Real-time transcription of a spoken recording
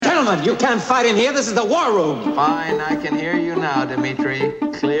gentlemen, you can't fight in here. This is the war room. Fine, I can hear you now, Dimitri.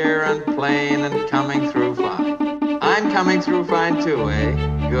 Clear and plain and coming through fine. I'm coming through fine too,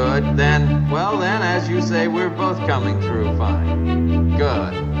 eh? Good. Then, as you say, we're both coming through fine.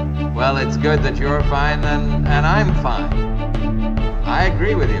 Good. Well, it's good that you're fine and I'm fine. I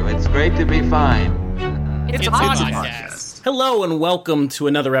agree with you. It's great to be fine. It's a podcast. Hello and welcome to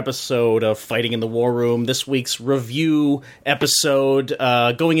another episode of Fighting in the War Room. This week's review episode,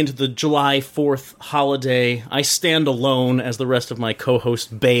 going into the July 4th holiday. I stand alone as the rest of my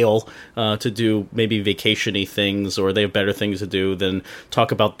co-host bail to do maybe vacation-y things, or they have better things to do than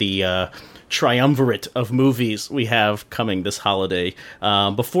talk about the triumvirate of movies we have coming this holiday.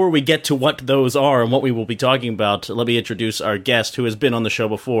 Before we get to what those are and what we will be talking about, let me introduce our guest who has been on the show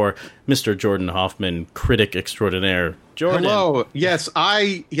before, Mr. Jordan Hoffman, critic extraordinaire. Jordan. Hello. Yes,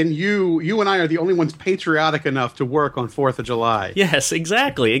 you and I are the only ones patriotic enough to work on 4th of July. Yes,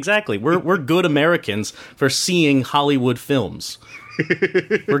 exactly. We're good Americans for seeing Hollywood films.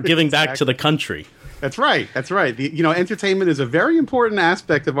 We're giving back to the country. That's right. Entertainment is a very important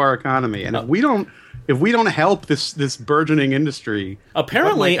aspect of our economy, and if we don't help this burgeoning industry,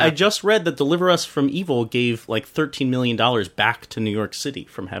 apparently, I just read that Deliver Us from Evil gave like $13 million back to New York City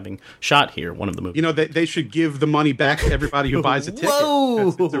from having shot here. One of the movies. You know, they should give the money back to everybody who buys a ticket. Whoa,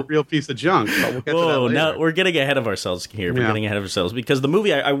 it's a real piece of junk. But we'll get to that later. Now we're getting ahead of ourselves here. We're getting ahead of ourselves because the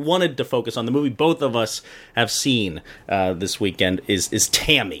movie I wanted to focus on, the movie both of us have seen this weekend, is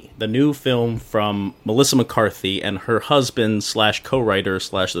Tammy, the new film from Melissa McCarthy and her husband / co-writer /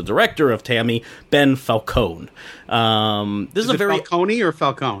 the director of Tammy, Ben Falcone. This is a very Falcone or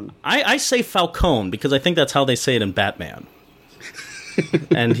Falcone? I say Falcone because I think that's how they say it in Batman.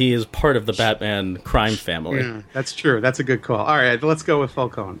 And he is part of the Batman crime family. Yeah, that's true. That's a good call. All right, let's go with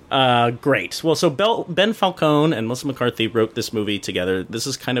Falcone. Great. Well, so Ben Falcone and Melissa McCarthy wrote this movie together. This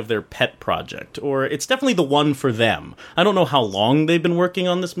is kind of their pet project, or it's definitely the one for them. I don't know how long they've been working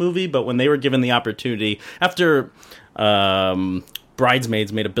on this movie, but when they were given the opportunity, after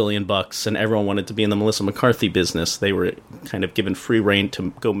Bridesmaids made $1 billion and everyone wanted to be in the Melissa McCarthy business, they were kind of given free rein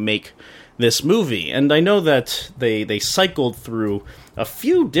to go make this movie. And I know that they cycled through a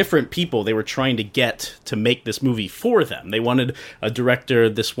few different people they were trying to get to make this movie for them. They wanted a director,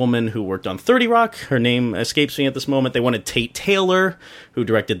 this woman who worked on 30 Rock, her name escapes me at this moment. They wanted Tate Taylor, who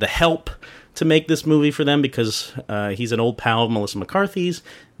directed The Help, to make this movie for them because he's an old pal of Melissa McCarthy's.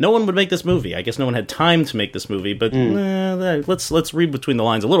 No one would make this movie. I guess no one had time to make this movie, but let's read between the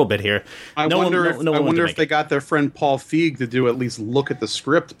lines a little bit here. I wonder if they got their friend Paul Feig to do at least look at the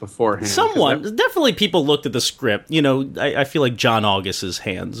script beforehand. Definitely people looked at the script. You know, I feel like John August's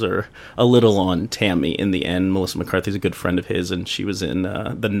hands are a little on Tammy in the end. Melissa McCarthy's a good friend of his, and she was in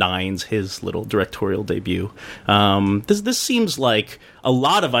The Nines, his little directorial debut. This seems like a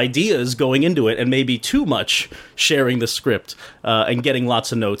lot of ideas going into it, and maybe too much sharing the script and getting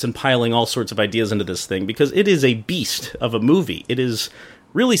lots of notes and piling all sorts of ideas into this thing, because it is a beast of a movie. It is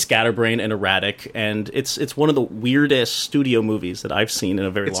really scatterbrained and erratic, and it's one of the weirdest studio movies that I've seen in a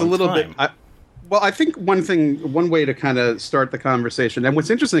very long time. It's a little bit. I think one way to kind of start the conversation, and what's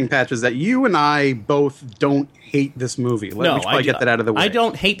interesting, Patch, is that you and I both don't hate this movie. I get that out of the way. I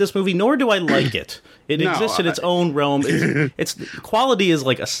don't hate this movie, nor do I like it. It exists in its own realm. It's quality is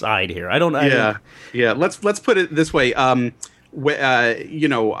like a side here. Yeah. Let's put it this way. When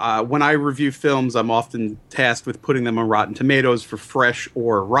I review films, I'm often tasked with putting them on Rotten Tomatoes for fresh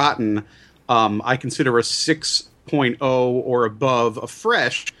or rotten. I consider a 6.0 or above a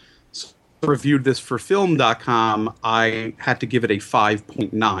fresh. Reviewed this for film.com, I had to give it a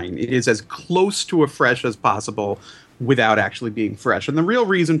 5.9. It is as close to a fresh as possible without actually being fresh. And the real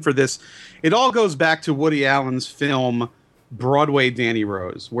reason for this, it all goes back to Woody Allen's film Broadway Danny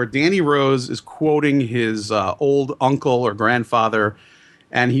Rose, where Danny Rose is quoting his old uncle or grandfather,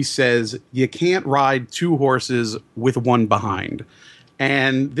 and he says, "You can't ride two horses with one behind."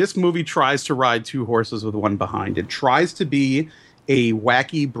 And this movie tries to ride two horses with one behind. It tries to be a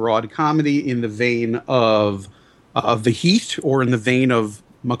wacky, broad comedy in the vein of The Heat, or in the vein of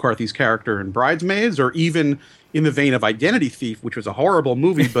McCarthy's character in Bridesmaids, or even in the vein of Identity Thief, which was a horrible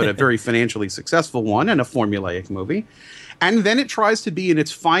movie but a very financially successful one and a formulaic movie. And then it tries to be, in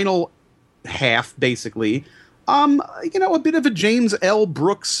its final half, basically, a bit of a James L.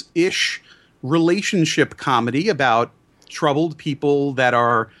 Brooks-ish relationship comedy about troubled people that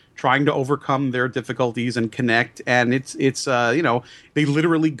are trying to overcome their difficulties and connect. And it's they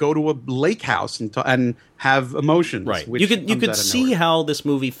literally go to a lake house and have emotions. Right. You could see how this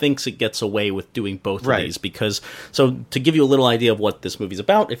movie thinks it gets away with doing both of these, because so to give you a little idea of what this movie's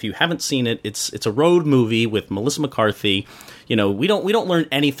about, if you haven't seen it, it's a road movie with Melissa McCarthy. We don't learn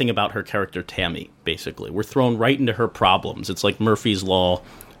anything about her character Tammy. Basically, we're thrown right into her problems. It's like Murphy's Law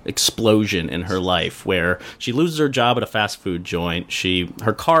explosion in her life, where she loses her job at a fast food joint,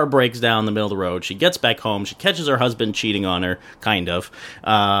 her car breaks down in the middle of the road, she gets back home, she catches her husband cheating on her, kind of,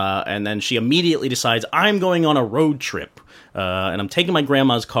 and then she immediately decides, I'm going on a road trip, and I'm taking my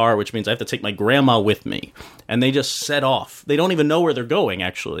grandma's car, which means I have to take my grandma with me, and they just set off. They don't even know where they're going,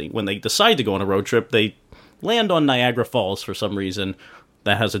 actually. When they decide to go on a road trip, they land on Niagara Falls for some reason.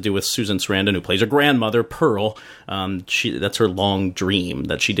 That has to do with Susan Sarandon, who plays her grandmother, Pearl. That's her long dream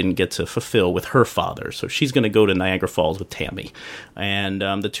that she didn't get to fulfill with her father. So she's going to go to Niagara Falls with Tammy. And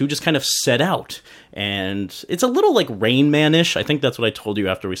the two just kind of set out. And it's a little like Rain Man-ish. I think that's what I told you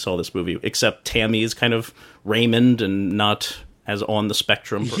after we saw this movie. Except Tammy is kind of Raymond and not as on the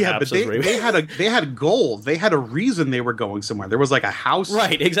spectrum, perhaps. Yeah, but they had a goal. They had a reason they were going somewhere. There was like a house.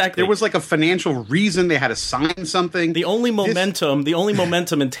 Right, exactly. There was like a financial reason. They had to sign something. The only momentum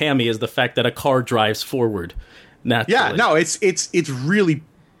in Tammy is the fact that a car drives forward naturally. Yeah, no, it's really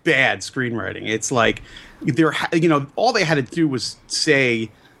bad screenwriting. It's like all they had to do was say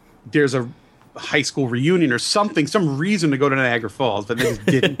there's a high school reunion or something, some reason to go to Niagara Falls, but they just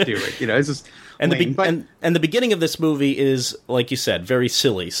didn't do it. It's just and the beginning of this movie is, like you said, very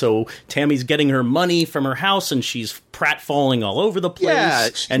silly. So Tammy's getting her money from her house, and she's pratfalling all over the place. Yeah,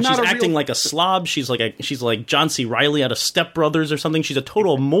 and she's acting like a slob. She's like John C. Reilly out of Step Brothers or something. She's a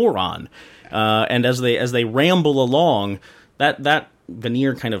total moron. And as they ramble along, that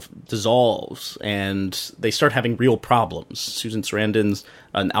veneer kind of dissolves, and they start having real problems. Susan Sarandon's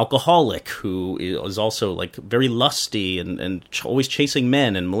an alcoholic who is also like very lusty and always chasing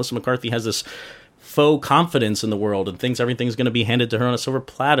men, and Melissa McCarthy has this faux confidence in the world and thinks everything's going to be handed to her on a silver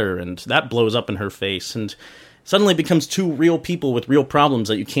platter, and that blows up in her face, and suddenly becomes two real people with real problems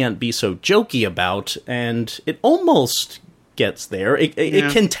that you can't be so jokey about, and it almost gets there.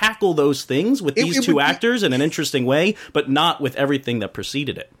 It can tackle those things with these two actors in an interesting way, but not with everything that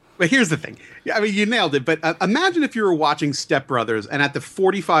preceded it. But here's the thing. I mean, you nailed it, but imagine if you were watching Step Brothers and at the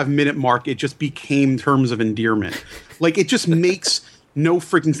 45-minute mark, it just became Terms of Endearment. Like, it just makes no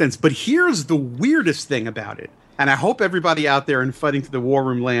freaking sense. But here's the weirdest thing about it, and I hope everybody out there in Fighting to the War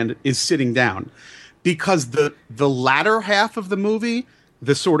Room land is sitting down, because the latter half of the movie,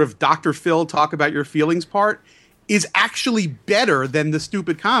 the sort of Dr. Phil talk about your feelings part, is actually better than the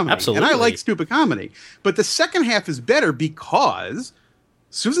stupid comedy. Absolutely. And I like stupid comedy. But the second half is better because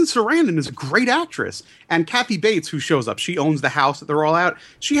Susan Sarandon is a great actress. And Kathy Bates, who shows up, she owns the house that they're all out.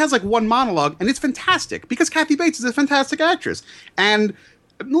 She has like one monologue, and it's fantastic because Kathy Bates is a fantastic actress. And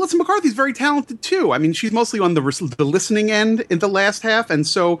Melissa McCarthy is very talented too. I mean, she's mostly on the listening end in the last half. And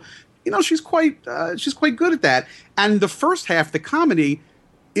so, she's quite good at that. And the first half, the comedy,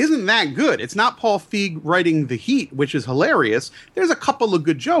 isn't that good. It's not Paul Feig writing The Heat, which is hilarious. There's a couple of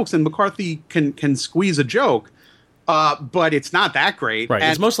good jokes, and McCarthy can squeeze a joke, but it's not that great. Right. And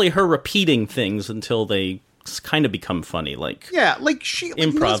it's mostly her repeating things until they kind of become funny,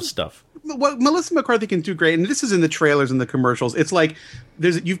 improv stuff. What Melissa McCarthy can do great, and this is in the trailers and the commercials. It's like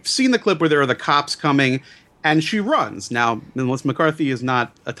you've seen the clip where there are the cops coming, and she runs. Now, Melissa McCarthy is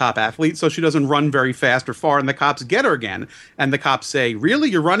not a top athlete, so she doesn't run very fast or far, and the cops get her again. And the cops say,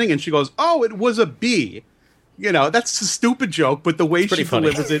 "Really? You're running?" And she goes, "Oh, it was a bee." That's a stupid joke, but the way she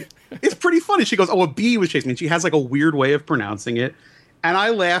delivers it, it's pretty funny. She goes, "Oh, a bee was chasing me." And she has like a weird way of pronouncing it. And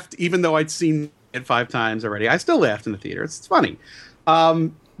I laughed, even though I'd seen it 5 times already. I still laughed in the theater. It's funny.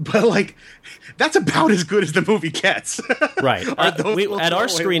 But that's about as good as the movie gets. Right. At our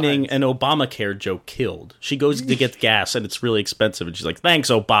screening, an Obamacare joke killed. She goes to get gas, and it's really expensive, and she's like, "Thanks,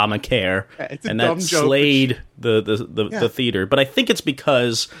 Obamacare," and that slayed the theater. But I think it's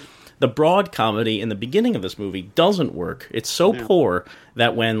because the broad comedy in the beginning of this movie doesn't work. It's so poor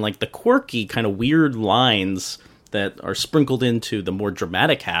that when the quirky kind of weird lines that are sprinkled into the more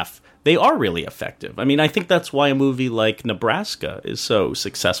dramatic half, they are really effective. I mean, I think that's why a movie like Nebraska is so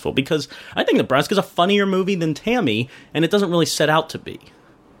successful, because I think Nebraska is a funnier movie than Tammy, and it doesn't really set out to be.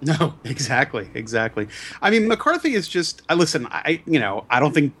 No, exactly. I mean, McCarthy is just. Listen, I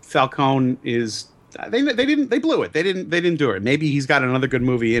don't think Falcone is. They blew it. They didn't do it. Maybe he's got another good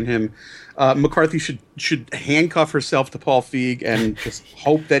movie in him. McCarthy should handcuff herself to Paul Feig and just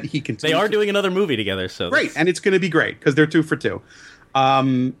hope that he can. They are doing another movie together, so great, and it's going to be great because they're 2 for 2.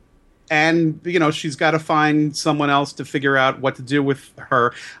 and she's got to find someone else to figure out what to do with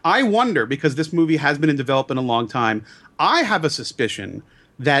her. I wonder, because this movie has been in development a long time, I have a suspicion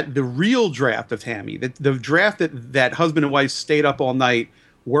that the real draft of Tammy, the draft that husband and wife stayed up all night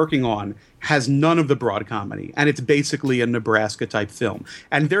working on, has none of the broad comedy, and it's basically a Nebraska type film.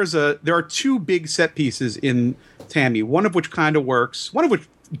 And there are two big set pieces in Tammy, one of which kind of works, one of which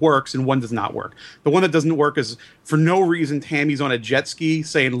works and one does not work. The one that doesn't work is, for no reason, Tammy's on a jet ski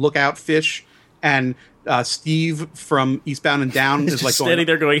saying "Look out, fish," and Steve from Eastbound and Down is like standing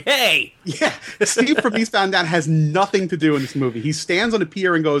there going, "Hey!" Yeah, Steve from Eastbound and Down has nothing to do in this movie. He stands on a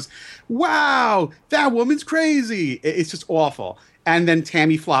pier and goes, "Wow, that woman's crazy." It's just awful. And then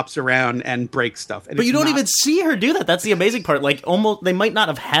Tammy flops around and breaks stuff. And but you don't even see her do that. That's the amazing part. Like, almost, they might not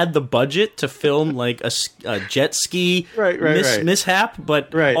have had the budget to film like a jet ski mishap,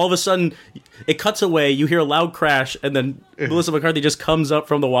 but all of a sudden it cuts away. You hear a loud crash, and then Melissa McCarthy just comes up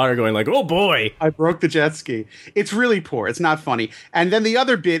from the water, going like, "Oh boy, I broke the jet ski." It's really poor. It's not funny. And then the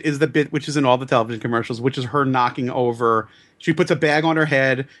other bit is the bit which is in all the television commercials, which is her knocking over. She puts a bag on her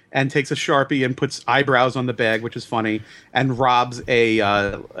head and takes a Sharpie and puts eyebrows on the bag, which is funny, and robs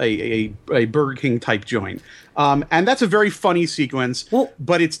a Burger King type joint. And that's a very funny sequence,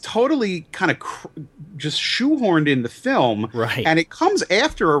 but it's totally kind of just shoehorned in the film. Right. And it comes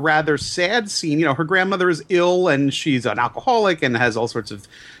after a rather sad scene. Her grandmother is ill and she's an alcoholic and has all sorts of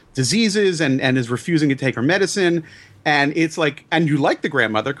diseases and is refusing to take her medicine. And it's like, and you like the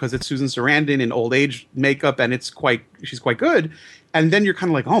grandmother because it's Susan Sarandon in old age makeup, and she's quite good. And then you're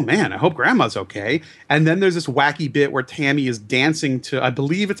kind of like, oh man, I hope grandma's okay. And then there's this wacky bit where Tammy is dancing to, I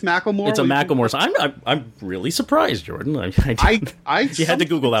believe it's Macklemore. It's a Macklemore song. I'm really surprised, Jordan. You had to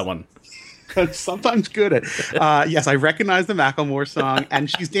Google that one. Sometimes good at yes, I recognize the Macklemore song, and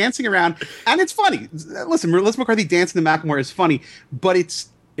she's dancing around, and it's funny. Listen, Melissa McCarthy dancing to Macklemore is funny, but it's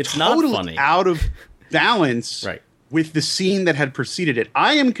totally not funny, out of balance. Right. With the scene that had preceded it.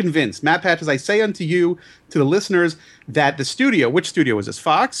 I am convinced, Matt Patch, as I say unto you, to the listeners, that the studio, which studio was this,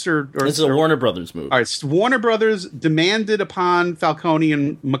 Fox? Or this is a Warner Brothers movie. All right, Warner Brothers demanded upon Falcone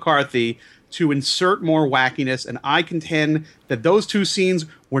and McCarthy to insert more wackiness, and I contend that those two scenes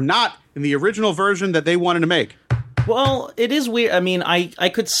were not in the original version that they wanted to make. Well, it is weird. I mean, I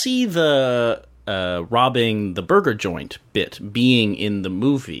could see the robbing the burger joint bit being in the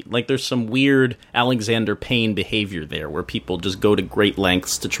movie. Like, there's some weird Alexander Payne behavior there where people just go to great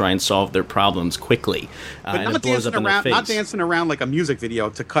lengths to try and solve their problems quickly. But and it blows up in their face. Not dancing around like a music video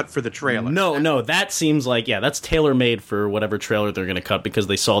to cut for the trailer. No, that seems like, that's tailor-made for whatever trailer they're going to cut, because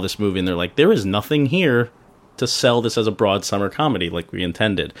they saw this movie and they're like, there is nothing here to sell this as a broad summer comedy like we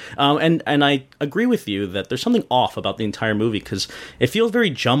intended. And I agree with you that there's something off about the entire movie, because it feels very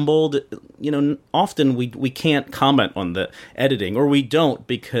jumbled. Often we can't comment on the editing, or we don't,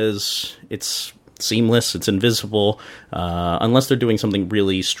 because it's seamless, it's invisible. Unless they're doing something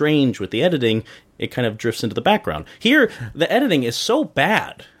really strange with the editing, it kind of drifts into the background. Here, the editing is so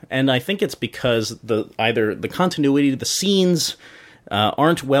bad, and I think it's because either the continuity, the scenes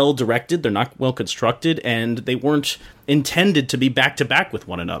aren't well directed, they're not well constructed, and they weren't intended to be back-to-back with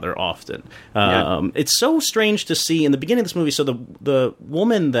one another often. It's so strange to see in the beginning of this movie. So the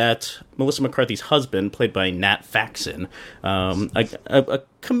woman that Melissa McCarthy's husband, played by Nat Faxon, a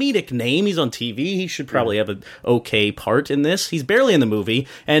comedic name, he's on TV, he should probably have an okay part in this. He's barely in the movie,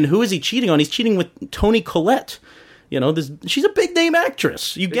 and who is he cheating on? He's cheating with Toni Collette. She's a big name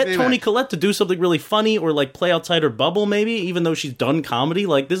actress. You get Toni Collette to do something really funny, or like play outside her bubble, maybe, even though she's done comedy.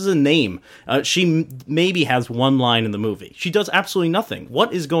 Like, this is a name. She maybe has one line in the movie. She does absolutely nothing.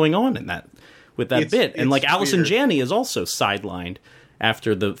 What is going on in that with that bit? And like, Allison Janney is also sidelined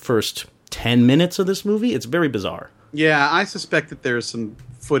after the first 10 minutes of this movie. It's very bizarre. Yeah, I suspect that there's some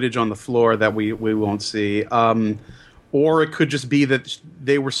footage on the floor that we won't see, or it could just be that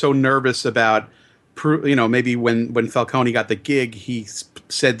they were so nervous about. Maybe when Falcone got the gig, he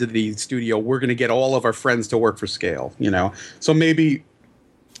said to the studio, "We're going to get all of our friends to work for scale." So maybe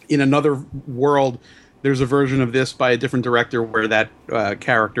in another world, there's a version of this by a different director where that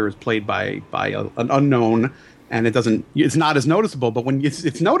character is played by an unknown, and it's not as noticeable. But when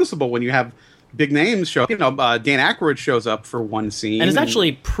it's noticeable when you have big names show. Dan Aykroyd shows up for one scene, and it's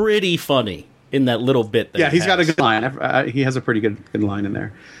actually pretty funny in that little bit. He's got a good line. He has a pretty good line in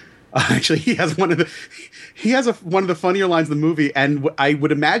there. Actually, he has one of the funnier lines in the movie, and I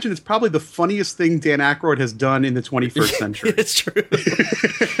would imagine it's probably the funniest thing Dan Aykroyd has done in the 21st century. It's true.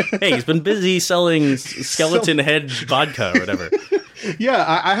 Hey, he's been busy selling skeleton head vodka or whatever. Yeah,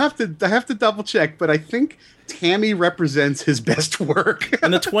 I have to double check, but I think Tammy represents his best work.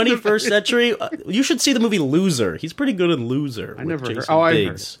 In the 21st century, you should see the movie Loser. He's pretty good in Loser. I never heard. Jason Oh,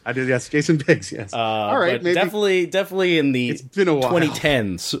 Biggs. I did. Yes, Jason Biggs. Yes. All right, maybe. Definitely in the it's been a while.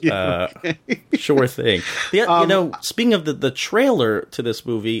 2010s. Okay. Sure thing. Speaking of the trailer to this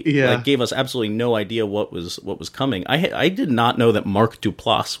movie, gave us absolutely no idea what was coming. I did not know that Mark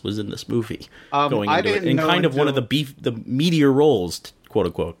Duplass was in this movie going into it, and kind of one of the meteor roles, quote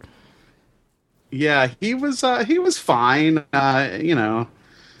unquote. Yeah, he was fine.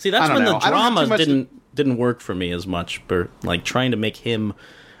 See, that's when the drama didn't work for me as much. But like trying to make him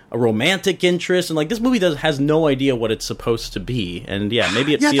a romantic interest, and like this movie has no idea what it's supposed to be, and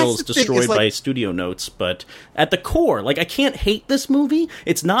maybe it feels destroyed by studio notes. But at the core, like I can't hate this movie.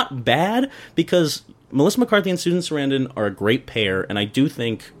 It's not bad because Melissa McCarthy and Susan Sarandon are a great pair, and I do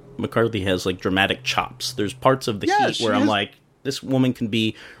think McCarthy has like dramatic chops. There's parts of the Heat where I'm like, this woman can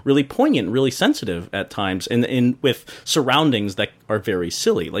be really poignant, really sensitive at times, and with surroundings that are very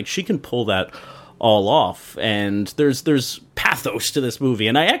silly. Like she can pull that all off, and there's pathos to this movie,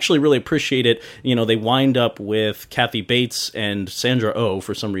 and I actually really appreciate it. They wind up with Kathy Bates, and Sandra Oh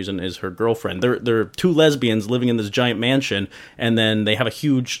for some reason is her girlfriend. They're two lesbians living in this giant mansion, and then they have a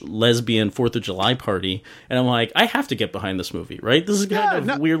huge lesbian 4th of July party, and I'm like, I have to get behind this movie, right? This is kind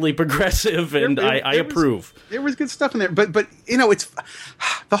of weirdly progressive, and I approve. There was good stuff in there, but it's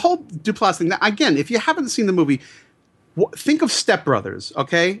the whole Duplass thing. Again, if you haven't seen the movie, think of Step Brothers,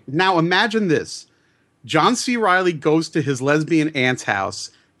 okay? Now imagine this. John C. Reilly goes to his lesbian aunt's house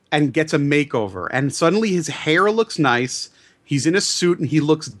and gets a makeover, and suddenly his hair looks nice, he's in a suit, and he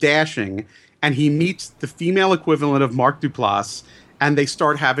looks dashing, and he meets the female equivalent of Mark Duplass, and they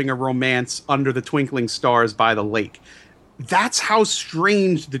start having a romance under the twinkling stars by the lake. That's how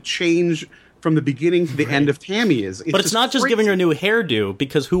strange the change from the beginning to the end of Tammy is. But it's not just giving her a new hairdo,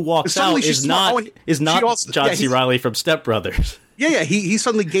 because who walks out is not John C. Reilly from Step Brothers. Yeah, he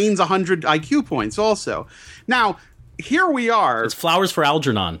suddenly gains 100 IQ points also. Now, here we are. It's flowers for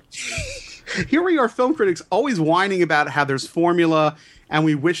Algernon. Here we are, film critics, always whining about how there's formula, and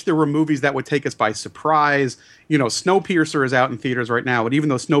we wish there were movies that would take us by surprise. Snowpiercer is out in theaters right now, and even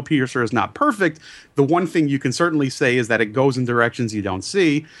though Snowpiercer is not perfect, the one thing you can certainly say is that it goes in directions you don't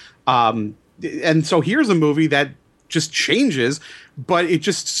see. And so here's a movie that just changes, but it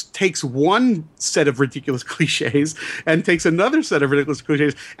just takes one set of ridiculous cliches and takes another set of ridiculous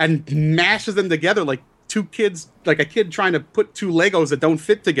cliches and mashes them together like two kids, like a kid trying to put two Legos that don't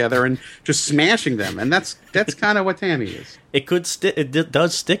fit together and just smashing them. And that's kind of what Tammy is. It could stick. It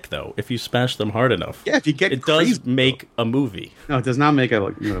does stick though if you smash them hard enough. Yeah, if you get it crazy, does make a movie. No, it does not make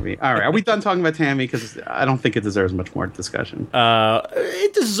a movie. All right, are we done talking about Tammy? Because I don't think it deserves much more discussion.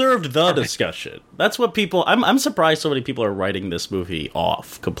 It deserved the discussion. That's what people. I'm surprised so many people are writing this movie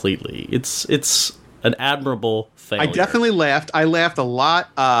off completely. It's an admirable failure. I definitely laughed. I laughed a lot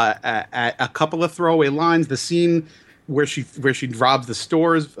at a couple of throwaway lines. The scene where she robs the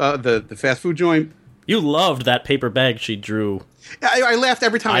stores, the fast food joint. You loved that paper bag she drew. I laughed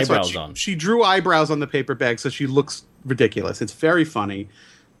every time eyebrows I saw it. on. She drew eyebrows on the paper bag, so she looks ridiculous. It's very funny.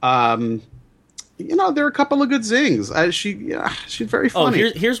 There are a couple of good zings. She's very funny.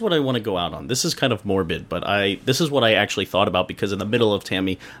 Oh, here's what I want to go out on. This is kind of morbid, but this is what I actually thought about, because in the middle of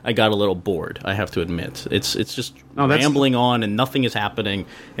Tammy, I got a little bored, I have to admit. It's just rambling on and nothing is happening,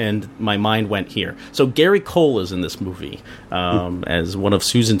 and my mind went here. So Gary Cole is in this movie as one of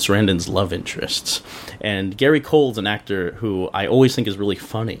Susan Sarandon's love interests. And Gary Cole is an actor who I always think is really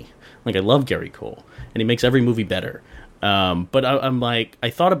funny. Like, I love Gary Cole, and he makes every movie better. But I'm like,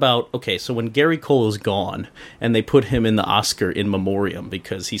 I thought about, okay, so when Gary Cole is gone and they put him in the Oscar in memoriam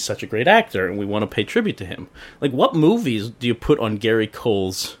because he's such a great actor and we want to pay tribute to him, like, what movies do you put on Gary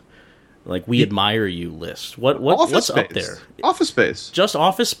Cole's, like, we admire you list? What's up there? Office Space. Just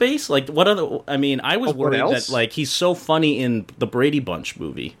Office Space? Like, what other, I mean, I was worried that, like, he's so funny in the Brady Bunch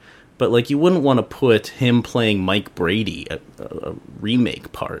movie, but, like, you wouldn't want to put him playing Mike Brady, a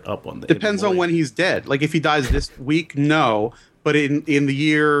remake part, up on the... Depends on when he's dead. Like, if he dies this week, no. But in the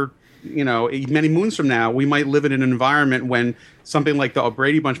year, many moons from now, we might live in an environment when something like the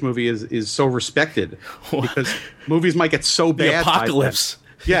Brady Bunch movie is so respected. Because movies might get so bad... The apocalypse.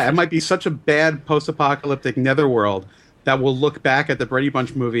 Yeah, it might be such a bad post-apocalyptic netherworld that we'll look back at the Brady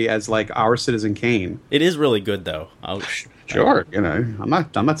Bunch movie as, like, our Citizen Kane. It is really good, though. Sure, I'm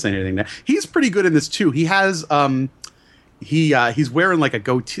not saying anything there. He's pretty good in this too. He has he's wearing like a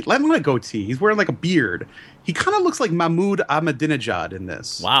goatee. Not a goatee. He's wearing like a beard. He kind of looks like Mahmoud Ahmadinejad in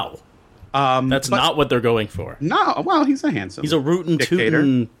this. Wow. That's not what they're going for. No, well, he's a handsome. He's a rootin'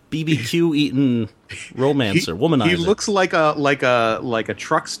 tootin' BBQ eating romancer, womanizer. He looks like a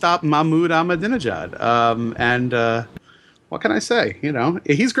truck stop Mahmoud Ahmadinejad. And what can I say? You know,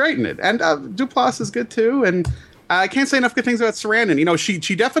 he's great in it, and Duplass is good too. And I can't say enough good things about Sarandon. You know, she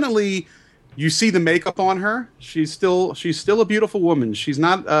definitely. You see the makeup on her. She's still a beautiful woman. She's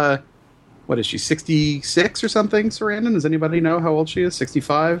not. What is she? 66 or something? Sarandon. Does anybody know how old she is?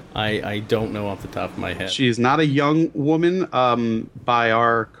 65. I don't know off the top of my head. She is not a young woman by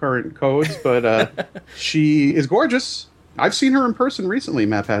our current codes, but she is gorgeous. I've seen her in person recently,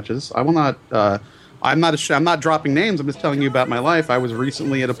 Matt Patches. I will not. I'm not dropping names. I'm just telling you about my life. I was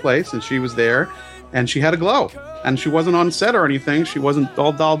recently at a place, and she was there. And she had a glow. And she wasn't on set or anything. She wasn't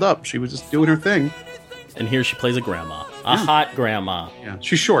all dolled up. She was just doing her thing. And here she plays a grandma. A hot grandma. Yeah.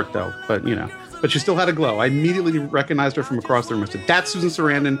 She's short, though. But, you know. But she still had a glow. I immediately recognized her from across the room. I said, that's Susan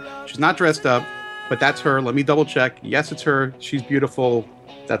Sarandon. She's not dressed up. But that's her. Let me double check. Yes, it's her. She's beautiful.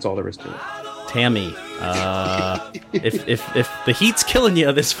 That's all there is to it. Tammy. If the heat's killing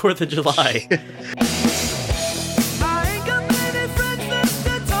you this 4th of July...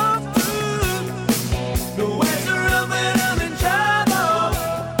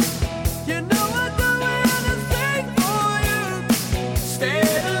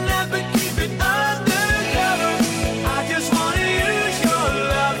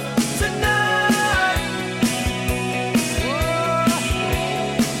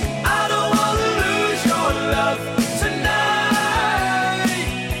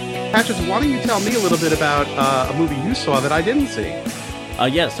 Patches, why don't you tell me a little bit about a movie you saw that I didn't see?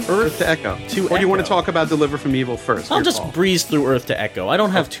 Yes, Earth to Echo. Or do you want to talk about Deliver from Evil first? I'll just breeze through Earth to Echo. I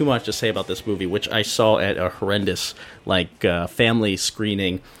don't have too much to say about this movie, which I saw at a horrendous family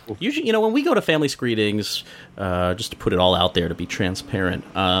screening. Usually, you know, when we go to family screenings, just to put it all out there to be transparent,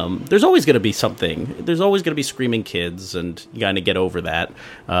 there's always going to be something. There's always going to be screaming kids, and you got to get over that.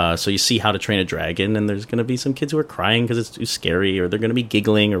 So you see How to Train a Dragon, and there's going to be some kids who are crying because it's too scary, or they're going to be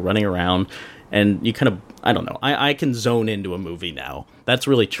giggling or running around. And you kind of, I don't know, I can zone into a movie now. That's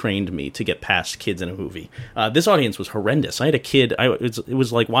really trained me to get past kids in a movie. This audience was horrendous. I had a kid, it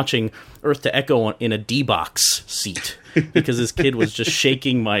was like watching Earth to Echo in a D-box seat. Because this kid was just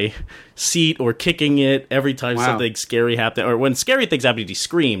shaking my seat or kicking it every time something scary happened. Or when scary things happened, he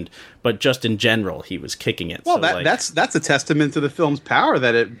screamed. But just in general, he was kicking it. Well, so that's a testament to the film's power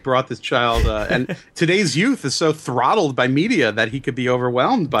that it brought this child. And today's youth is so throttled by media that he could be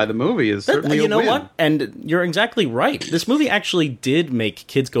overwhelmed by the movie. Is certainly a win. You know what? And you're exactly right. This movie actually did make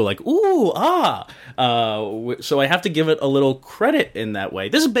kids go like, ooh, ah. So I have to give it a little credit in that way.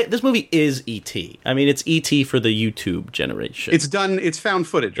 This movie is E.T. I mean, it's E.T. for the YouTube generation. It's found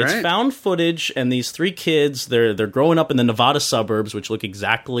footage, right? It's found footage, and these 3 kids, they're growing up in the Nevada suburbs, which look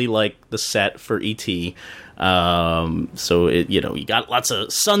exactly like the set for E.T. So you got lots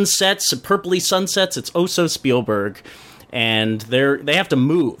of sunsets, purpley sunsets. It's so Spielberg. And they have to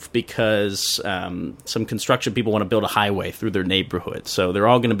move because some construction people want to build a highway through their neighborhood. So they're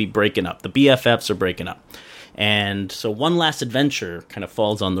all going to be breaking up. The BFFs are breaking up. And so one last adventure kind of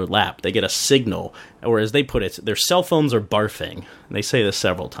falls on their lap. They get a signal, or as they put it, their cell phones are barfing. And they say this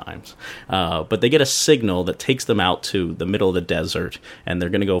several times. But they get a signal that takes them out to the middle of the desert, and they're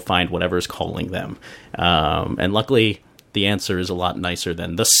going to go find whatever's calling them. And luckily, the answer is a lot nicer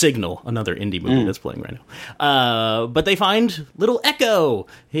than The Signal, another indie movie that's playing right now. But they find little Echo.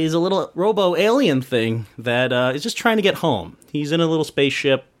 He's a little robo-alien thing that is just trying to get home. He's in a little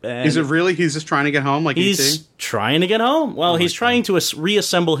spaceship. And is it really? He's just trying to get home? He's trying to get home. Well, he's trying to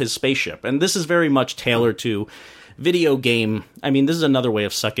reassemble his spaceship. And this is very much tailored to video game. I mean, this is another way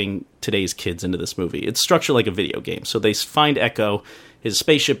of sucking today's kids into this movie. It's structured like a video game. So they find Echo. His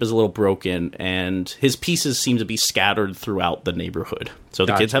spaceship is a little broken, and his pieces seem to be scattered throughout the neighborhood. So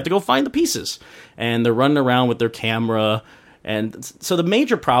the kids have to go find the pieces, and they're running around with their camera. And so the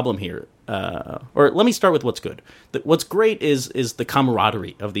major problem here, or let me start with what's good. What's great is the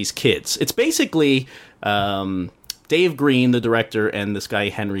camaraderie of these kids. It's basically Dave Green, the director, and this guy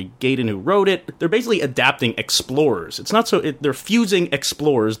Henry Gayden, who wrote it. They're basically adapting Explorers. It's not so they're fusing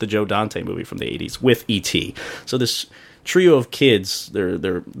Explorers, the Joe Dante movie from the 80s, with E.T. So this trio of kids,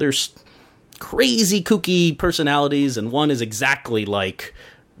 they're crazy, kooky personalities, and one is exactly like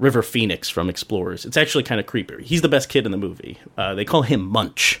River Phoenix from Explorers. It's actually kind of creepy. He's the best kid in the movie. They call him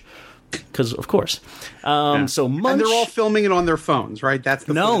Munch, because of course. So Munch, and they're all filming it on their phones, right? That's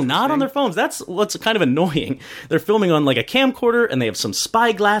the no, not on their phones. That's what's kind of annoying. They're filming on like a camcorder, and they have some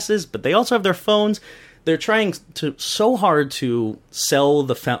spy glasses, but they also have their phones. they're trying so hard to sell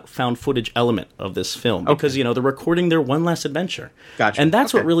the found footage element of this film because, they're recording their one last adventure. Gotcha. And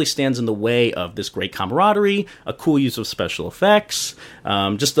that's what really stands in the way of this great camaraderie, a cool use of special effects,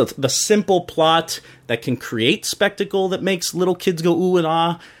 just the simple plot that can create spectacle that makes little kids go ooh and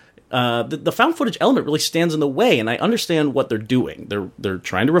ah. The found footage element really stands in the way, and I understand what they're doing. They're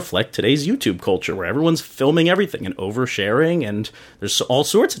trying to reflect today's YouTube culture, where everyone's filming everything and oversharing, and there's all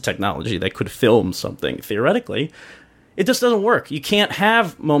sorts of technology that could film something, theoretically. It just doesn't work. You can't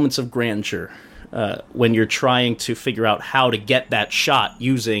have moments of grandeur when you're trying to figure out how to get that shot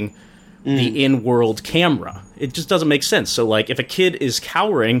using the in-world camera. It just doesn't make sense. So, like, if a kid is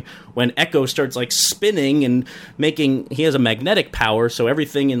cowering when Echo starts, like, spinning and he has a magnetic power, so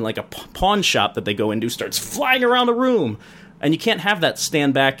everything in, like, a pawn shop that they go into starts flying around the room. And you can't have that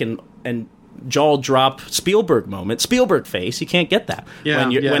stand back and jaw drop Spielberg moment, Spielberg face. You can't get that.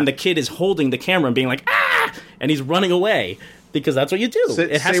 When the kid is holding the camera and being like, ah! And he's running away. Because that's what you do.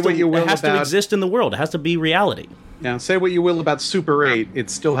 It has to exist in the world. It has to be reality. Yeah, say what you will about Super 8,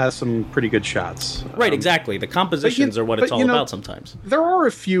 it still has some pretty good shots. Right, exactly. The compositions are what it's all about sometimes. There are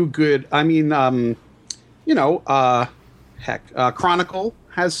a few good, Chronicle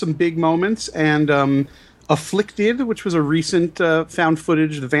has some big moments, and Afflicted, which was a recent found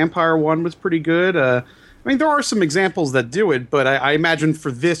footage, the vampire one was pretty good. There are some examples that do it, but I imagine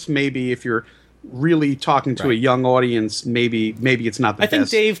for this, maybe if you're really talking to a young audience, maybe it's not the best. I think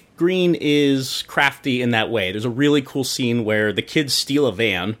Dave Green is crafty in that way. There's a really cool scene where the kids steal a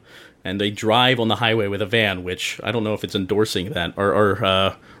van and they drive on the highway with a van, which I don't know if it's endorsing that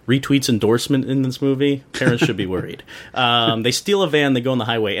or retweets endorsement in this movie. Parents should be worried. They steal a van, they go on the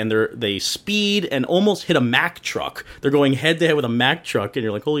highway, and they speed and almost hit a Mack truck. They're going head to head with a Mack truck, and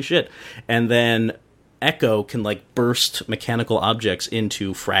you're like, holy shit. And then Echo can, like, burst mechanical objects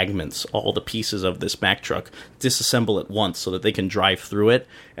into fragments, all the pieces of this Mack truck, disassemble at once so that they can drive through it,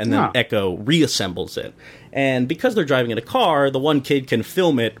 and then Echo reassembles it. And because they're driving in a car, the one kid can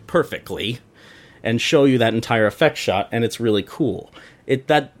film it perfectly and show you that entire effect shot, and it's really cool.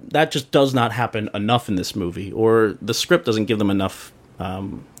 That just does not happen enough in this movie, or the script doesn't give them enough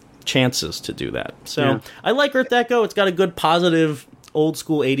chances to do that. So I like Earth Echo. It's got a good, positive,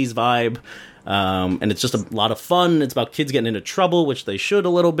 old-school 80s vibe. And it's just a lot of fun. It's about kids getting into trouble, which they should a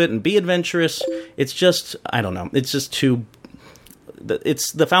little bit, and be adventurous. It's just, I don't know. It's just too...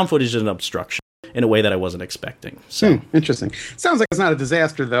 the found footage is an obstruction in a way that I wasn't expecting. So interesting. Sounds like it's not a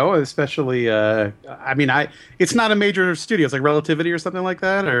disaster, though, especially... it's not a major studio. It's like Relativity or something like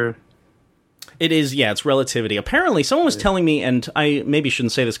that, or... It is, it's Relativity. Apparently, someone was telling me, and I maybe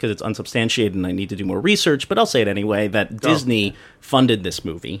shouldn't say this because it's unsubstantiated and I need to do more research, but I'll say it anyway, that Disney funded this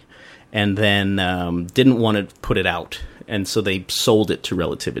movie and then didn't want to put it out, and so they sold it to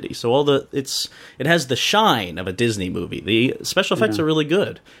Relativity. So it has the shine of a Disney movie. The special effects are really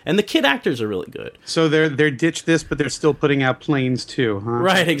good, and the kid actors are really good. So they're ditched this, but they're still putting out Planes too, huh?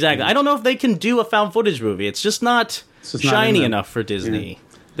 Right, exactly. I don't know if they can do a found footage movie. It's just not shiny enough for Disney. Yeah.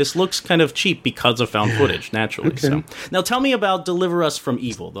 This looks kind of cheap because of found footage, naturally. Okay. So now tell me about Deliver Us from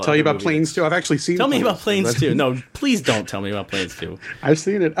Evil. Tell you about Planes 2? I've actually seen Tell me about Planes 2. No, please don't tell me about Planes 2. I've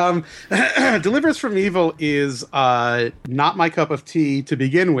seen it. Deliver Us from Evil is not my cup of tea to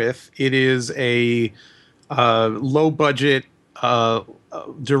begin with. It is a low-budget,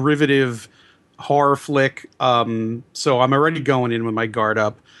 derivative horror flick. So I'm already going in with my guard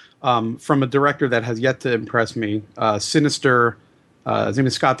up. From a director that has yet to impress me, Sinister... his name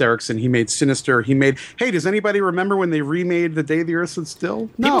is Scott Derrickson. He made Sinister. Hey, does anybody remember when they remade The Day the Earth Stood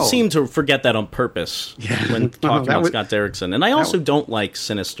Still? No. People seem to forget that on purpose when talking about Scott Derrickson. And I also don't like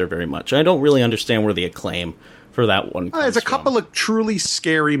Sinister very much. I don't really understand where the acclaim for that one comes There's a couple of truly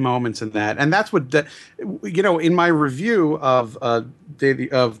scary moments in that. And that's what, in my review of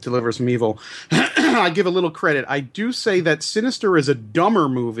Deliver Us from Evil, I give a little credit. I do say that Sinister is a dumber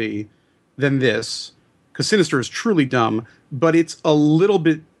movie than this, because Sinister is truly dumb, but it's a little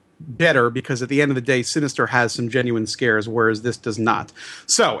bit better because at the end of the day, Sinister has some genuine scares, whereas this does not.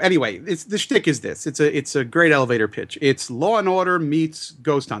 So anyway, the shtick is this. It's a great elevator pitch. It's Law and Order meets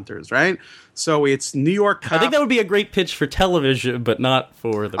Ghost Hunters, right? So it's New York cop. I think that would be a great pitch for television, but not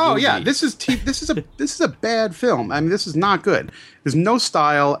for the movie. Oh yeah, this is a bad film. I mean, this is not good. There's no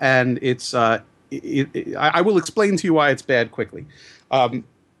style, and it's I will explain to you why it's bad quickly.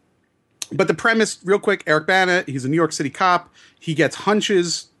 But the premise, real quick, Eric Bana, he's a New York City cop. He gets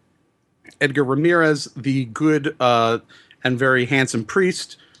hunches. Edgar Ramirez, the good and very handsome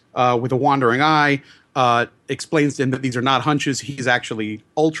priest with a wandering eye, explains to him that these are not hunches. He's actually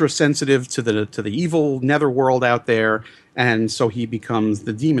ultra sensitive to the evil netherworld out there, and so he becomes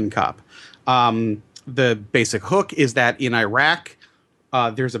the demon cop. the basic hook is that in Iraq,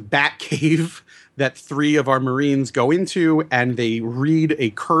 there's a bat cave that 3 of our Marines go into, and they read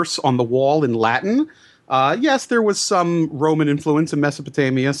a curse on the wall in Latin. Yes, there was some Roman influence in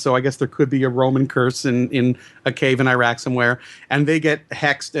Mesopotamia, so I guess there could be a Roman curse in a cave in Iraq somewhere. And they get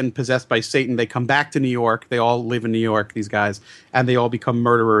hexed and possessed by Satan. They come back to New York. They all live in New York, these guys, and they all become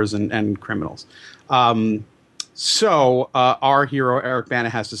murderers and criminals. So our hero, Eric Bana,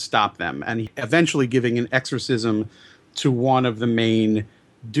 has to stop them, and eventually giving an exorcism to one of the main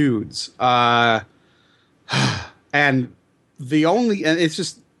dudes. And it's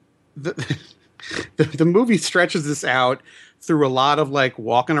just... The movie stretches this out through a lot of like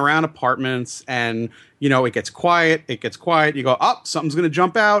walking around apartments, and it gets quiet. You go, oh, something's going to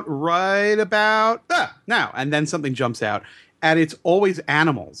jump out right about now, and then something jumps out, and it's always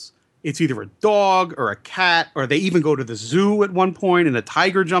animals. It's either a dog or a cat, or they even go to the zoo at one point, and a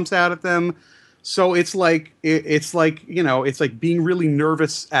tiger jumps out at them. So it's like being really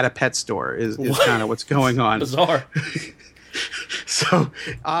nervous at a pet store is kind of what's going on. Bizarre. So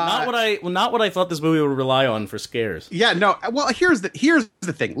not what I thought this movie would rely on for scares. Yeah, no. Well, here's the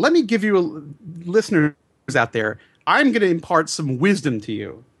thing. Let me give you listeners out there. I'm going to impart some wisdom to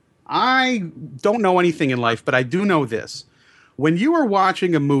you. I don't know anything in life, but I do know this. When you are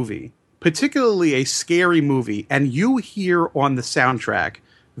watching a movie, particularly a scary movie, and you hear on the soundtrack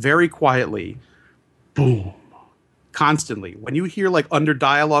very quietly, boom, constantly. When you hear like under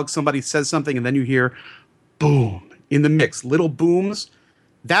dialogue, somebody says something, and then you hear boom. In the mix, little booms,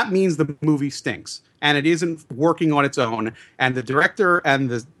 that means the movie stinks. And it isn't working on its own. And the director and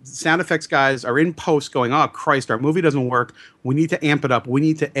the sound effects guys are in post going, oh, Christ, our movie doesn't work. We need to amp it up. We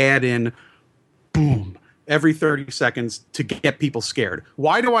need to add in boom every 30 seconds to get people scared.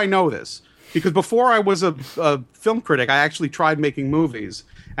 Why do I know this? Because before I was a film critic, I actually tried making movies.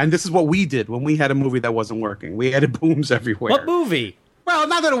 And this is what we did when we had a movie that wasn't working. We added booms everywhere. What movie? Well,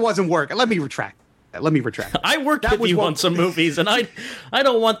 not that it wasn't working. Let me retract. I worked with you on some movies, and I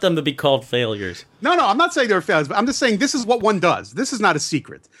don't want them to be called failures. No, I'm not saying they're failures, but I'm just saying this is what one does. This is not a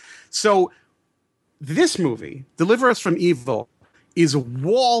secret. So this movie, Deliver Us from Evil, is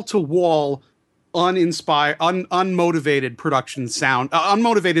wall-to-wall, uninspired, unmotivated production sound,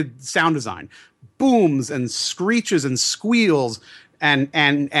 unmotivated sound design. Booms and screeches and squeals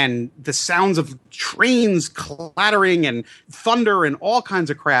and the sounds of trains clattering and thunder and all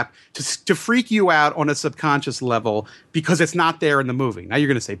kinds of crap to freak you out on a subconscious level because it's not there in the movie. Now you're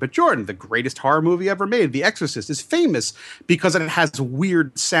going to say, but Jordan, the greatest horror movie ever made, The Exorcist, is famous because it has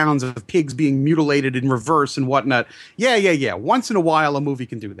weird sounds of pigs being mutilated in reverse and whatnot. Yeah. Once in a while, a movie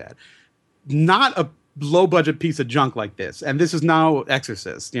can do that. Not a low-budget piece of junk like this, and this is now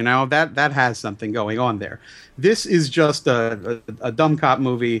Exorcist. That has something going on there. This is just a dumb cop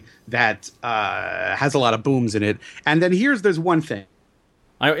movie that has a lot of booms in it. And then there's one thing.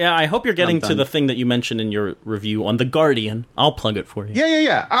 I hope you're getting to the thing that you mentioned in your review on The Guardian. I'll plug it for you.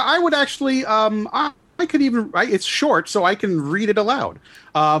 Yeah. I would actually. I could even. It's short, so I can read it aloud.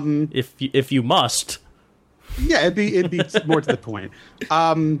 If you must. Yeah, it'd be more to the point.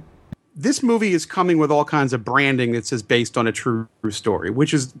 This movie is coming with all kinds of branding that says based on a true story,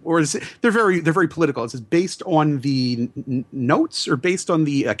 they're very political. It says based on the notes or based on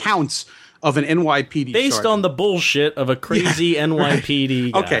the accounts of an NYPD based sergeant. On the bullshit of a crazy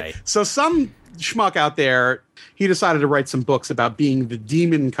NYPD guy. Okay, so some schmuck out there, he decided to write some books about being the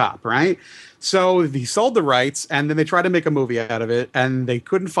demon cop, right? So he sold the rights, and then they tried to make a movie out of it, and they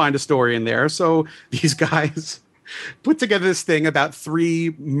couldn't find a story in there. So these guys put together this thing about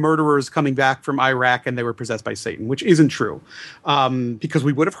 3 murderers coming back from Iraq and they were possessed by Satan, which isn't true, because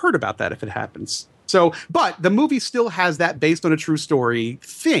we would have heard about that if it happens. So, but the movie still has that based on a true story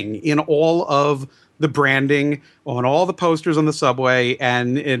thing in all of the branding, on all the posters on the subway,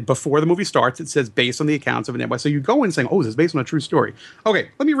 and before the movie starts, it says based on the accounts of an NYPD. So you go in saying, oh, this is based on a true story. Okay,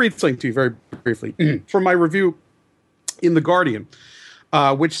 let me read something to you very briefly from my review in The Guardian,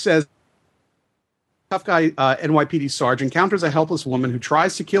 which says, tough guy NYPD sergeant encounters a helpless woman who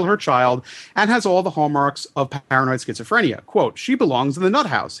tries to kill her child and has all the hallmarks of paranoid schizophrenia. Quote, she belongs in the nut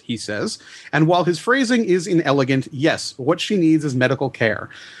house, he says. And while his phrasing is inelegant, yes, what she needs is medical care.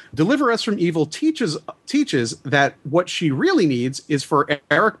 Deliver Us from Evil teaches that what she really needs is for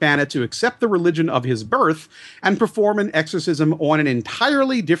Eric Bana to accept the religion of his birth and perform an exorcism on an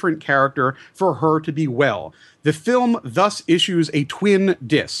entirely different character for her to be well. The film thus issues a twin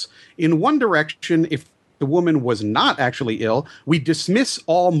diss. In one direction, if the woman was not actually ill, we dismiss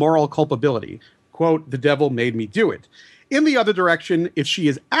all moral culpability. Quote, the devil made me do it. In the other direction, if she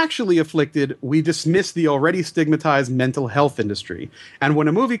is actually afflicted, we dismiss the already stigmatized mental health industry. And when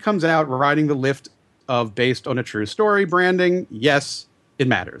a movie comes out riding the lift of based on a true story branding, yes, it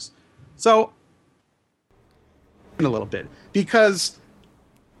matters. So, a little bit, because,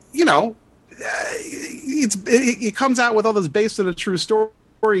 you know, it comes out with all this based on a true story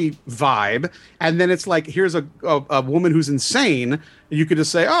vibe, and then it's like, here's a woman who's insane, and you could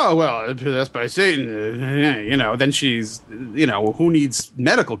just say, oh, well, possessed by Satan, you know, then she's, you know, who needs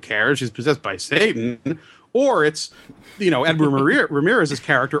medical care? She's possessed by Satan. Or it's, you know, Edward Ramirez's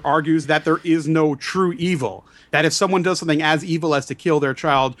character argues that there is no true evil, that if someone does something as evil as to kill their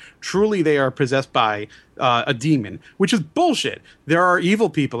child, truly they are possessed by a demon, which is bullshit. There are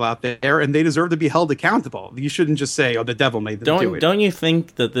evil people out there, and they deserve to be held accountable. You shouldn't just say, oh, the devil made them do it. Don't you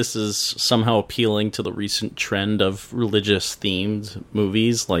think that this is somehow appealing to the recent trend of religious-themed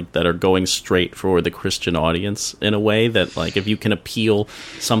movies, like, that are going straight for the Christian audience, in a way that, like, if you can appeal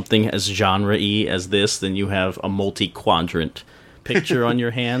something as genre-y as this, then you have a multi-quadrant picture on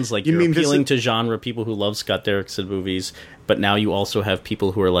your hands? Like, you're appealing to genre people who love Scott Derrickson movies, but now you also have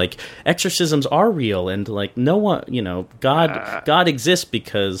people who are like, exorcisms are real, and like, no one, you know, God exists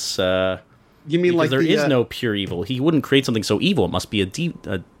because you mean like there is no pure evil. He wouldn't create something so evil. It must be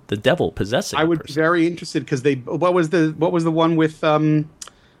the devil possessing. I would be very interested, because what was the one with Burpo,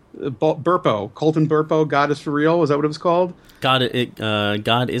 Colton Burpo, God is for real? Was that what it was called? God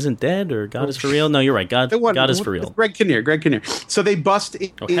isn't dead, or God is for real? No, you're right. God is for real. Greg Kinnear. So they bust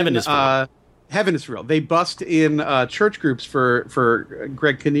in Heaven is for real. Heaven is real. They bust in church groups for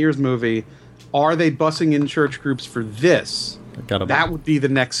Greg Kinnear's movie. Are they busing in church groups for this? That would be the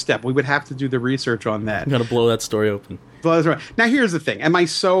next step. We would have to do the research on that. Got to blow that story open. Now, here's the thing. Am I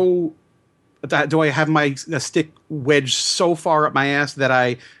so... Do I have my stick wedged so far up my ass that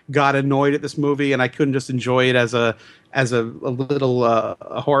I got annoyed at this movie and I couldn't just enjoy it as a little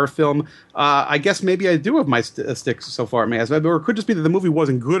horror film? I guess maybe I do have my stick so far up my ass, or it could just be that the movie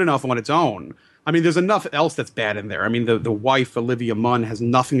wasn't good enough on its own. I mean, there's enough else that's bad in there. I mean, the wife, Olivia Munn, has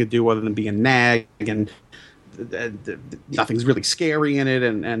nothing to do other than being a nag, and nothing's really scary in it,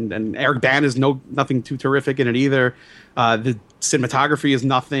 and Eric Bana is nothing too terrific in it either. The cinematography is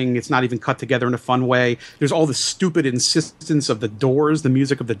nothing. It's not even cut together in a fun way. There's all this stupid insistence of the Doors. The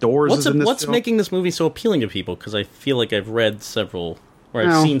music of the Doors is in this What's film. making this movie so appealing to people? Because I feel like I've read several, or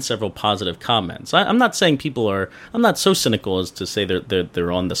I've seen several positive comments. I'm not saying I'm not so cynical as to say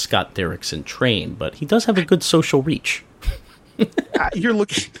they're on the Scott Derrickson train, but he does have a good social reach. You're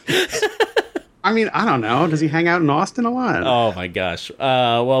looking... I mean, I don't know. Does he hang out in Austin a lot? Oh my gosh.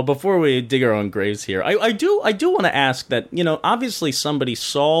 Well, before we dig our own graves here, I do want to ask that, you know, obviously somebody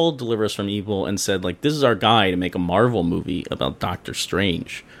saw Deliver Us from Evil and said, like, this is our guy to make a Marvel movie about Doctor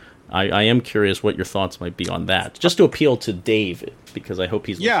Strange. I am curious what your thoughts might be on that, just to appeal to Dave, because I hope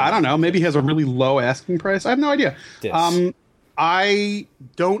he's... Yeah, I don't know. Maybe he has a really low asking price. I have no idea. Yes. I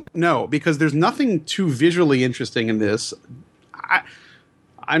don't know, because there's nothing too visually interesting in this. I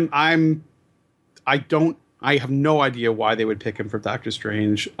have no idea why they would pick him for Doctor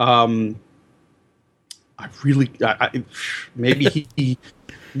Strange. Maybe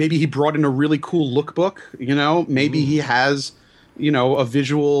he brought in a really cool lookbook, you know, maybe he has, you know, a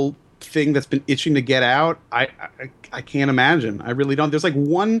visual thing that's been itching to get out. I can't imagine. I really don't.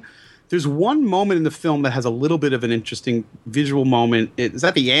 There's one moment in the film that has a little bit of an interesting visual moment. It's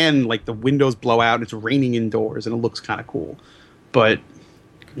at the end, like the windows blow out and it's raining indoors and it looks kind of cool. But,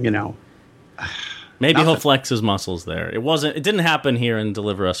 you know, maybe he'll flex his muscles there. It didn't happen here in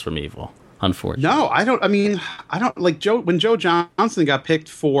Deliver Us from Evil, unfortunately. No, I don't like when Joe Johnson got picked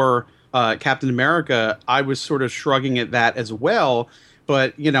for Captain America, I was sort of shrugging at that as well.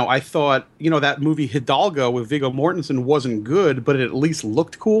 But, you know, I thought, you know, that movie Hidalgo with Viggo Mortensen wasn't good, but it at least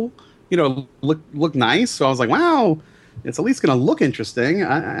looked cool. You know, looked nice. So I was like, wow, it's at least going to look interesting.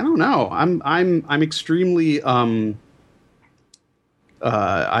 I don't know. I'm extremely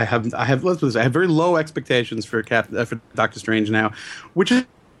I have very low expectations for Doctor Strange now, which is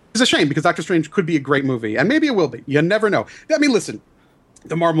a shame, because Doctor Strange could be a great movie, and maybe it will be. You never know. I mean, listen,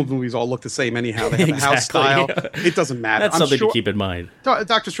 the Marvel movies all look the same anyhow. They have the house style. It doesn't matter. That's something to keep in mind.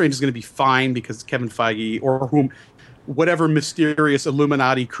 Doctor Strange is going to be fine because Kevin Feige or whatever mysterious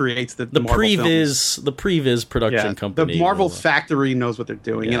Illuminati creates the Marvel films. The Previs production company. The Marvel factory knows what they're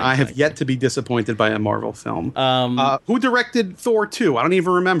doing, and I have yet to be disappointed by a Marvel film. Who directed Thor 2? I don't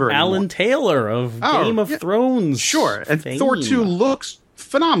even remember anymore. Alan Taylor of Game of Thrones. Sure, and Thor 2 looks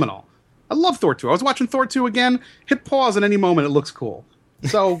phenomenal. I love Thor 2. I was watching Thor 2 again. Hit pause at any moment. It looks cool.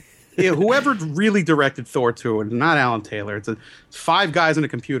 So, whoever really directed Thor 2, and not Alan Taylor. It's 5 guys on a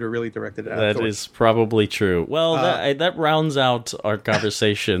computer really directed it. That is probably true. Well, that rounds out our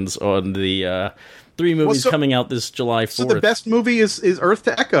conversations on the 3 movies coming out this July 4th. So the best movie is Earth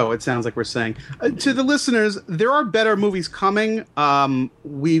to Echo, it sounds like we're saying. To the listeners, there are better movies coming.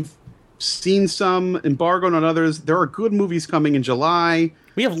 We've seen some, embargoed on others. There are good movies coming in July.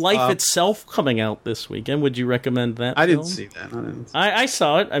 We have Life Itself coming out this weekend. Would you recommend that I film? didn't see that. I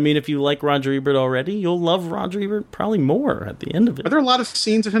saw it. I mean, if you like Roger Ebert already, you'll love Roger Ebert probably more at the end of it. Are there a lot of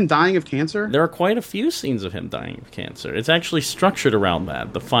scenes of him dying of cancer? There are quite a few scenes of him dying of cancer. It's actually structured around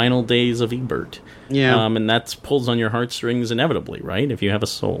that, the final days of Ebert. Yeah. And that pulls on your heartstrings inevitably, right? If you have a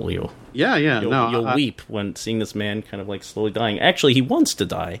soul, you'll weep when seeing this man kind of like slowly dying. Actually, he wants to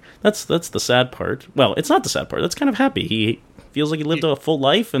die. That's the sad part. Well, it's not the sad part. That's kind of happy. He feels like he lived a full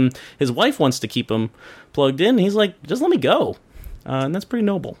life, and his wife wants to keep him plugged in. He's like, just let me go. And that's pretty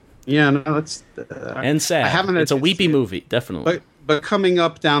noble. Yeah, no, that's... and sad. It's a weepy movie, definitely. But coming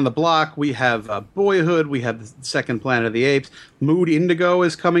up down the block, we have Boyhood, we have the second Planet of the Apes. Mood Indigo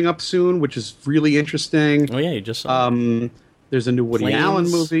is coming up soon, which is really interesting. Oh, yeah, you just saw there's a new Woody Allen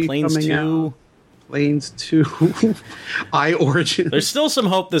movie coming out. Planes 2. I Origin. There's still some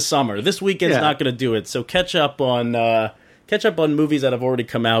hope this summer. This weekend's not going to do it, so catch up on movies that have already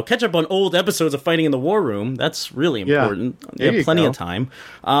come out. Catch up on old episodes of Fighting in the War Room. That's really important. You have plenty of time.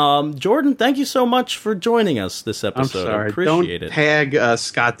 Jordan, thank you so much for joining us this episode. I'm sorry. I appreciate Don't it. tag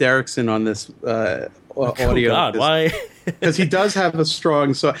Scott Derrickson on this audio. Oh, God, why? Because he does have a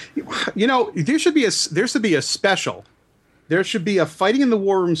strong... So, there should be a special. There should be a Fighting in the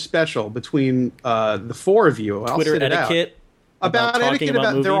War Room special between the 4 of you. Twitter etiquette. About etiquette,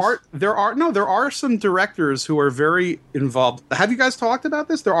 there are some directors who are very involved. Have you guys talked about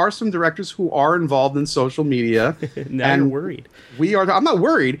this? There are some directors who are involved in social media. Now you're worried. I'm not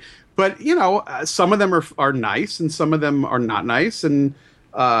worried, but some of them are nice and some of them are not nice. And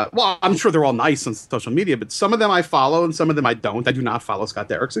I'm sure they're all nice on social media, but some of them I follow and some of them I don't. I do not follow Scott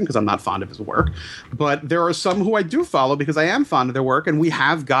Derrickson because I'm not fond of his work. But there are some who I do follow because I am fond of their work, and we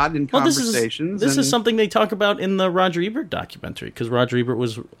have gotten in conversations. This is something they talk about in the Roger Ebert documentary, because Roger Ebert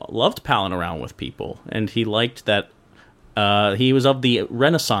loved palling around with people, and he liked that he was of the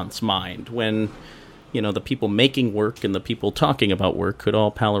Renaissance mind when the people making work and the people talking about work could all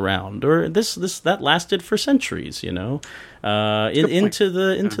pal around. Or that lasted for centuries, into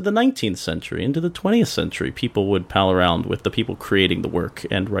the 19th century, into the 20th century, people would pal around with the people creating the work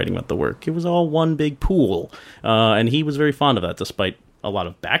and writing about the work. It was all one big pool. And he was very fond of that, despite a lot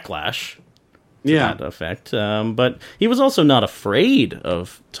of backlash to that effect. But he was also not afraid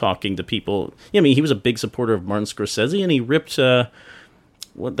of talking to people. I mean, he was a big supporter of Martin Scorsese, and he ripped The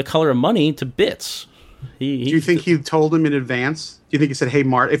Color of Money to bits. Do you think he told him in advance? Do you think he said, "Hey,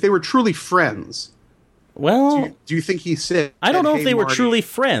 Mart"? If they were truly friends, well, do you think he said? I don't know if they were truly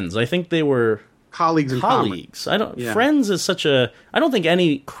friends. I think they were colleagues. I don't. Yeah. Friends is such a. I don't think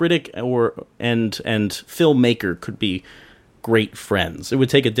any critic and filmmaker could be great friends. It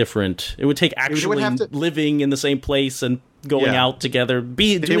would take actually living in the same place and going out together,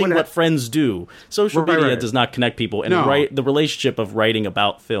 doing what friends do. Social media does not connect people, and the relationship of writing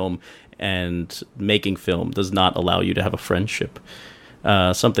about film and making film does not allow you to have a friendship.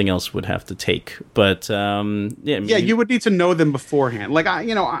 Something else would have to take, but you would need to know them beforehand. Like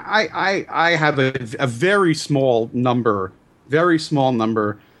I have a very small number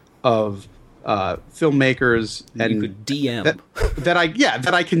of filmmakers and you could DM that I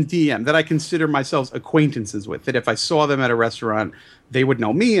can DM, that I consider myself acquaintances with. That if I saw them at a restaurant, they would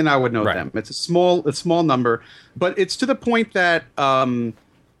know me and I would know them. It's a small number, but it's to the point that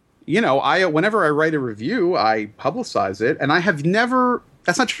whenever I write a review, I publicize it, and I have never.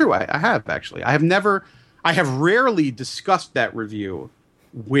 That's not true. I have actually. I have rarely discussed that review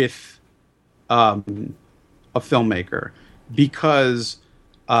with a filmmaker because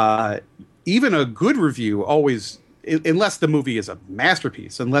even a good review always, unless the movie is a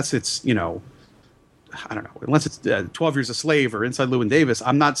masterpiece, unless it's unless it's 12 Years a Slave or Inside Llewyn Davis,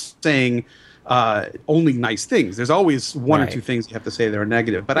 I'm not saying only nice things. There's always one or two things you have to say that are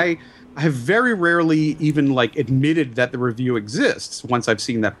negative. But I have very rarely even admitted that the review exists once I've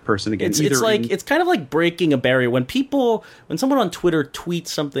seen that person again. It's kind of like breaking a barrier when someone on Twitter tweets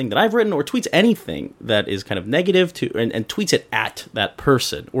something that I've written or tweets anything that is kind of negative and tweets it at that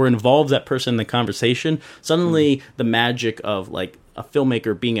person or involves that person in the conversation. Suddenly the magic of a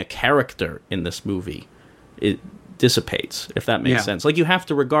filmmaker being a character in this movie, it dissipates, if that makes sense. You have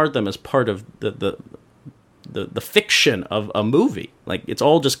to regard them as part of the fiction of a movie. It's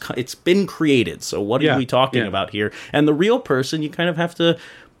all it's been created. So what are we talking about here? And the real person, you kind of have to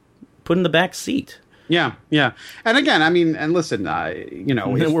put in the back seat. Yeah. And again, I mean, and listen,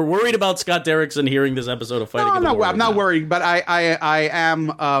 we're worried about Scott Derrickson hearing this episode of Fighting in the War Room. I'm not worried, but I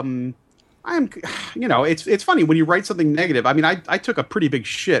am. It's funny when you write something negative. I mean, I took a pretty big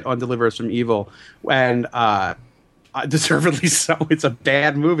shit on Deliver Us from Evil, and deservedly so. It's a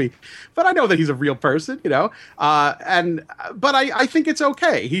bad movie, but I know that he's a real person, but I think it's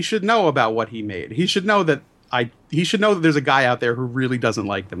okay. He should know about what he made. He should know that there's a guy out there who really doesn't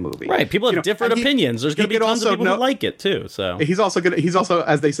like the movie. Right. People have different opinions. There's going to be tons of people who like it too. So he's also,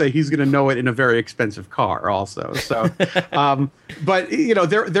 as they say, he's going to know it in a very expensive car also. So, but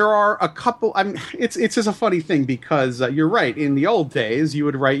there are a couple, it's just a funny thing because you're right. In the old days, you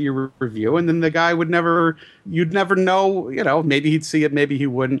would write your review and then the guy you'd never know, maybe he'd see it, maybe he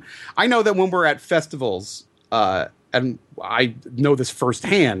wouldn't. I know that when we're at festivals, and I know this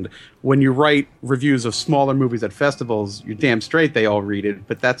firsthand, when you write reviews of smaller movies at festivals, you're damn straight they all read it,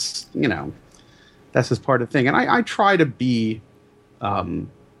 but that's just part of the thing. And I try to be,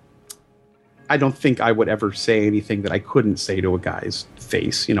 I don't think I would ever say anything that I couldn't say to a guy's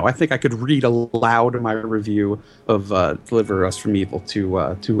face. I think I could read aloud my review of Deliver Us from Evil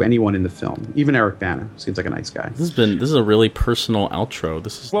to anyone in the film, even Eric Bana. Seems like a nice guy. This is a really personal outro.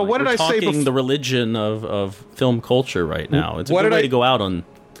 This is what did I say? The religion of film culture right now. It's a good way to go out on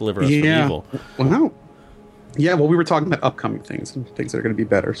Deliver Us from Evil. Well, we were talking about upcoming things and things that are going to be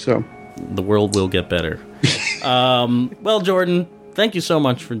better. So the world will get better. Well, Jordan, thank you so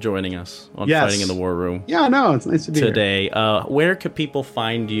much for joining us on Fighting in the War Room. Yeah, no, it's nice to be today. Here. Where can people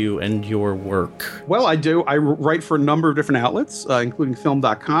find you and your work? Well, I do. I write for a number of different outlets, including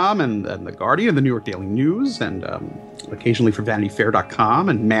Film.com and The Guardian and the New York Daily News, and occasionally for VanityFair.com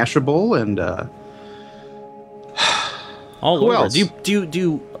and Mashable and all who over. else? Do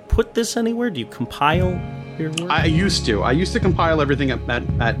you put this anywhere? Do you compile your work? I used to compile everything at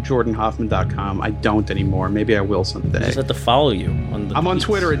jordanhoffman.com. I don't anymore. Maybe I will someday. I just have to follow you on the I'm on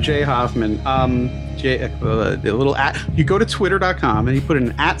Twitter at jhoffman. The little at, you go to twitter.com and you put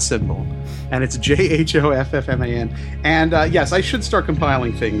an @ symbol, and it's JHOFFMAN. And yes, I should start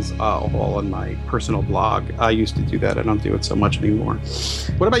compiling things all on my personal blog. I used to do that. I don't do it so much anymore.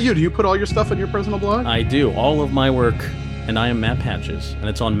 What about you? Do you put all your stuff on your personal blog? I do. All of my work, and I am Matt Patches, and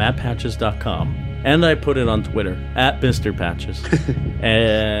it's on mattpatches.com. And I put it on Twitter at Mr. Patches.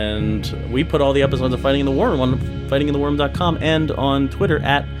 And we put all the episodes of Fighting in the War Room on fightingintheworm.com and on Twitter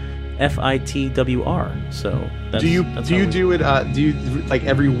at FITWR. So that's, do you do it like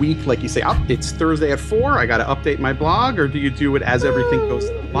every week, like you say, it's Thursday at 4, I got to update my blog, or do you do it as everything goes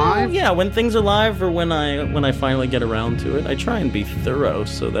live? Yeah, when things are live or when I finally get around to it, I try and be thorough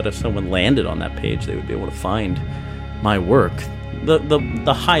so that if someone landed on that page, they would be able to find my work.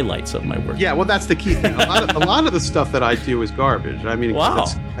 The highlights of my work. Yeah, well, that's the key thing. A lot of the stuff that I do is garbage. I mean, wow.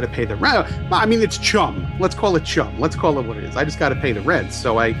 I got to pay the rent. I mean, it's chum. Let's call it chum. Let's call it what it is. I just got to pay the rent.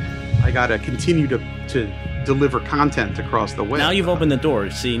 So I got to continue to deliver content across the web. Now you've opened the door.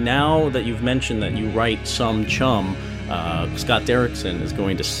 See, now that you've mentioned that you write some chum, Scott Derrickson is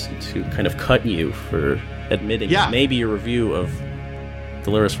going to kind of cut you for admitting that maybe your review of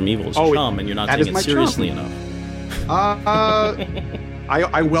Deliver Us from Evil is chum, and you're not taking it seriously enough.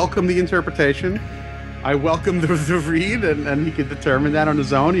 I welcome the interpretation. I welcome the read, and he can determine that on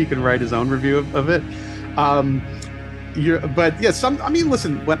his own. He can write his own review of it. But yeah,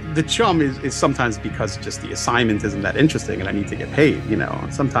 listen. What the chum is sometimes because just the assignment isn't that interesting, and I need to get paid.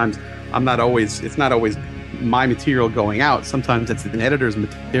 Sometimes it's not always my material going out. Sometimes it's an editor's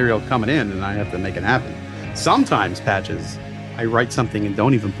material coming in, and I have to make it happen. Sometimes, Patches, I write something and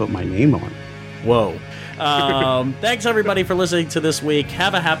don't even put my name on. Whoa. Thanks everybody for listening to this week.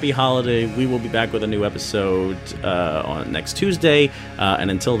 Have a happy holiday. We will be back with a new episode on next Tuesday. And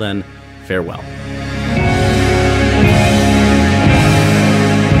until then, farewell.